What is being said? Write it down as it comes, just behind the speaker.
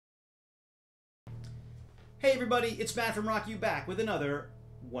Hey everybody, it's Matt from Rock You back with another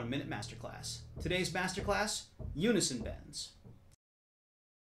 1 Minute Masterclass. Today's Masterclass, Unison bends.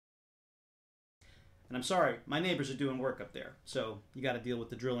 And I'm sorry, my neighbors are doing work up there, so you got to deal with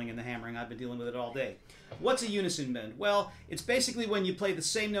the drilling and the hammering. I've been dealing with it all day. What's a unison bend? Well, it's basically when you play the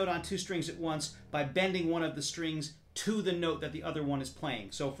same note on two strings at once by bending one of the strings to the note that the other one is playing.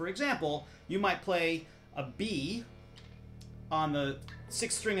 So for example, you might play a B on the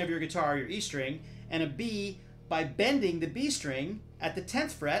 6th string of your guitar, your E string, and a B by bending the B string at the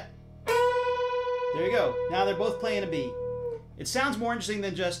 10th fret. There you go. Now they're both playing a B. It sounds more interesting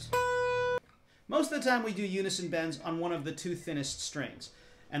than just... Most of the time we do unison bends on one of the two thinnest strings.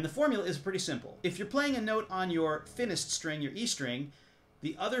 And the formula is pretty simple. If you're playing a note on your thinnest string, your E string,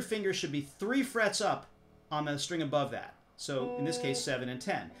 the other finger should be 3 frets up on the string above that. So in this case, 7 and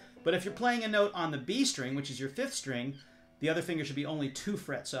 10. But if you're playing a note on the B string, which is your 5th string, the other finger should be only 2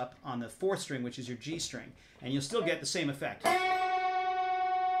 frets up on the 4th string, which is your G string. And you'll still get the same effect.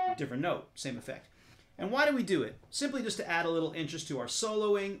 Different note, same effect. And why do we do it? Simply just to add a little interest to our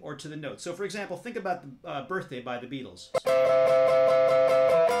soloing or to the notes. So for example, think about the Birthday by the Beatles.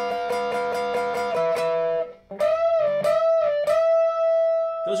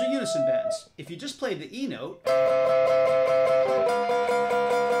 Those are unison bends. If you just played the E note,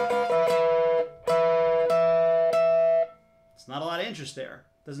 it's not a lot of interest there.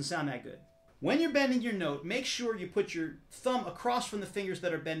 Doesn't sound that good. When you're bending your note, make sure you put your thumb across from the fingers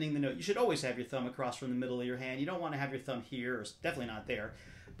that are bending the note. You should always have your thumb across from the middle of your hand. You don't want to have your thumb here, or definitely not there.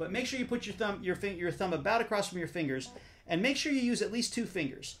 But make sure you put your thumb about across from your fingers, and make sure you use at least 2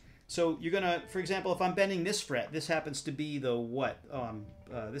 fingers. So you're gonna, for example, if I'm bending this fret, this happens to be the what?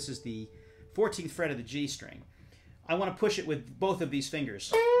 This is the 14th fret of the G string. I want to push it with both of these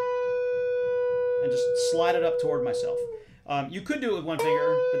fingers and just slide it up toward myself. You could do it with one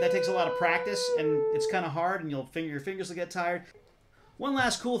finger, but that takes a lot of practice, and it's kind of hard, and your fingers will get tired. One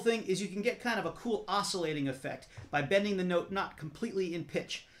last cool thing is you can get kind of a cool oscillating effect by bending the note not completely in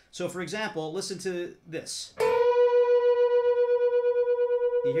pitch. So for example, listen to this.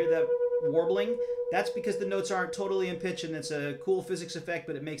 You hear that warbling? That's because the notes aren't totally in pitch, and it's a cool physics effect,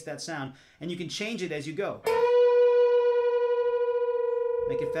 but it makes that sound. And you can change it as you go.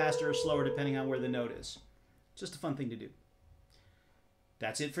 Make it faster or slower depending on where the note is. Just a fun thing to do.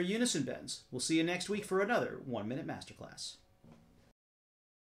 That's it for unison bends. We'll see you next week for another 1 Minute Masterclass.